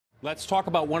Let's talk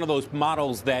about one of those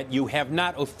models that you have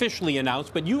not officially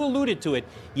announced, but you alluded to it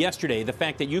yesterday, the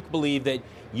fact that you believe that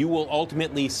you will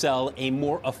ultimately sell a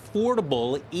more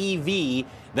affordable EV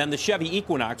than the Chevy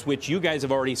Equinox, which you guys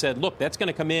have already said, look, that's going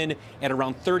to come in at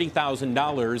around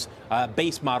 $30,000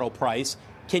 base model price.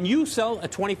 Can you sell a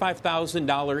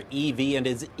 $25,000 EV,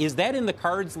 and is that in the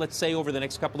cards, let's say, over the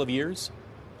next couple of years?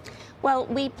 Well,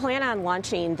 we plan on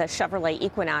launching the Chevrolet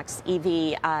Equinox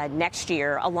EV next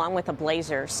year, along with a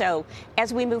Blazer. So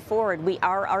as we move forward, we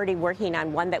are already working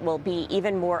on one that will be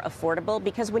even more affordable,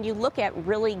 because when you look at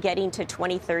really getting to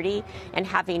 2030 and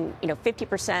having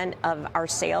 50% of our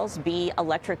sales be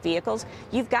electric vehicles,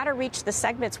 you've got to reach the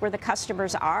segments where the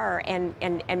customers are and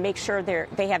make sure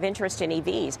they have interest in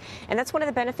EVs. And that's one of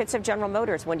the benefits of General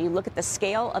Motors. When you look at the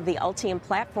scale of the Ultium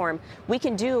platform, we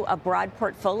can do a broad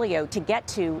portfolio to get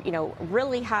to,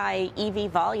 really high EV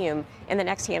volume in the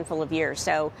next handful of years.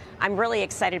 So I'm really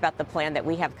excited about the plan that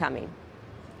we have coming.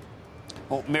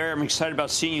 Well, Mary, I'm excited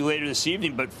about seeing you later this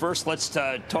evening. But first, let's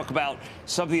talk about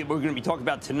something that we're going to be talking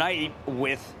about tonight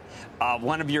with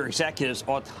one of your executives,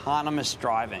 autonomous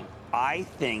driving. I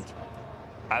think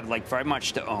I'd like very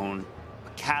much to own a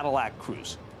Cadillac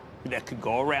Cruise that could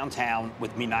go around town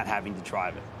with me not having to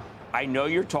drive it. I know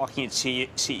you're talking at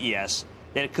CES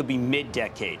that it could be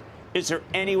mid-decade. Is there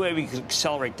any way we could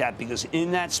accelerate that? Because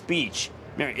in that speech,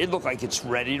 Mary, it looked like it's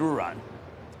ready to run.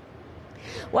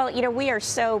 Well, we are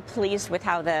so pleased with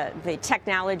how the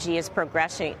technology is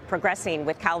progressing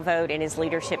with Cal Vogt and his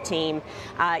leadership team.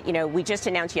 We just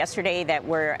announced yesterday that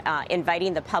we're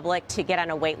inviting the public to get on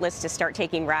a wait list to start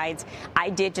taking rides. I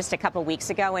did just a couple weeks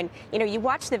ago, and you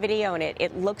watch the video and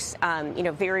it looks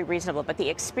very reasonable, but the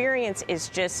experience is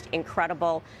just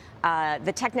incredible.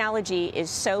 The technology is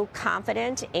so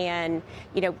confident, and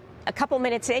a couple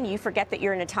minutes in, you forget that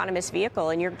you're an autonomous vehicle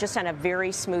and you're just on a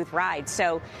very smooth ride.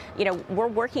 So, we're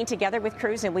working together with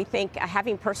Cruise, and we think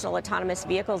having personal autonomous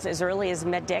vehicles as early as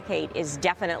mid-decade is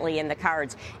definitely in the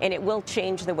cards, and it will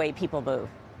change the way people move.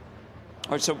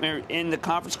 All right, so Mary, in the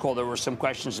conference call, there were some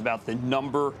questions about the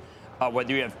number,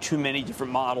 whether you have too many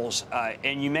different models,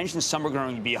 and you mentioned some are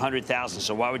going to be 100,000,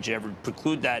 so why would you ever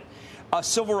preclude that?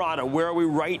 Silverado, where are we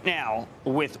right now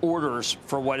with orders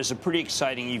for what is a pretty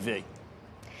exciting EV?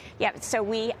 Yeah, so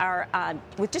we are,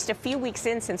 with just a few weeks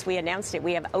in since we announced it,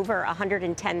 we have over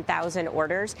 110,000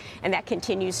 orders, and that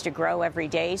continues to grow every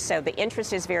day. So the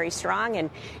interest is very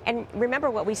strong. And remember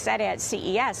what we said at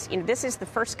CES, this is the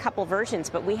first couple versions,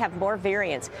 but we have more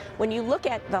variants. When you look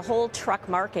at the whole truck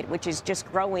market, which is just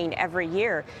growing every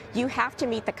year, you have to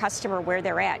meet the customer where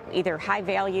they're at, either high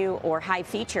value or high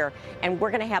feature. And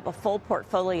we're going to have a full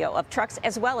portfolio of trucks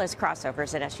as well as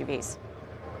crossovers and SUVs.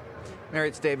 Mary,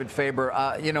 it's David Faber.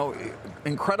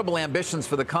 Incredible ambitions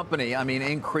for the company. I mean,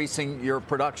 increasing your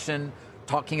production,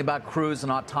 talking about Cruise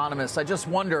and autonomous. I just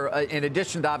wonder, in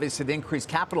addition to obviously the increased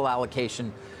capital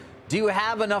allocation, do you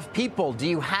have enough people? Do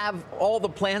you have all the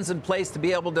plans in place to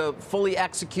be able to fully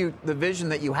execute the vision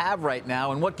that you have right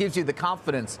now? And what gives you the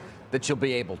confidence that you'll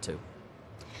be able to?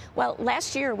 Well,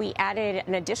 last year we added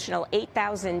an additional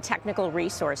 8,000 technical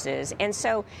resources. And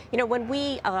so, when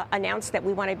we announced that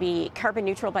we want to be carbon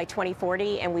neutral by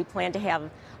 2040 and we plan to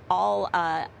have all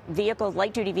vehicles,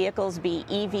 light-duty vehicles, be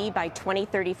EV by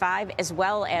 2035, as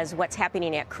well as what's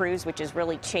happening at Cruise, which is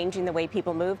really changing the way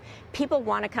people move. People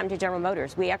want to come to General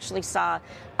Motors. We actually saw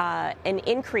an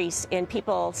increase in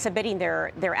people submitting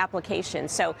their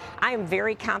applications. So I am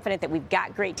very confident that we've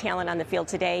got great talent on the field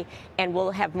today, and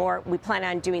we'll have more. We plan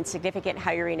on doing significant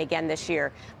hiring again this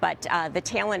year. But the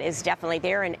talent is definitely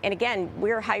there. And again,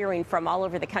 we're hiring from all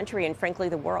over the country and, frankly,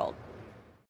 the world.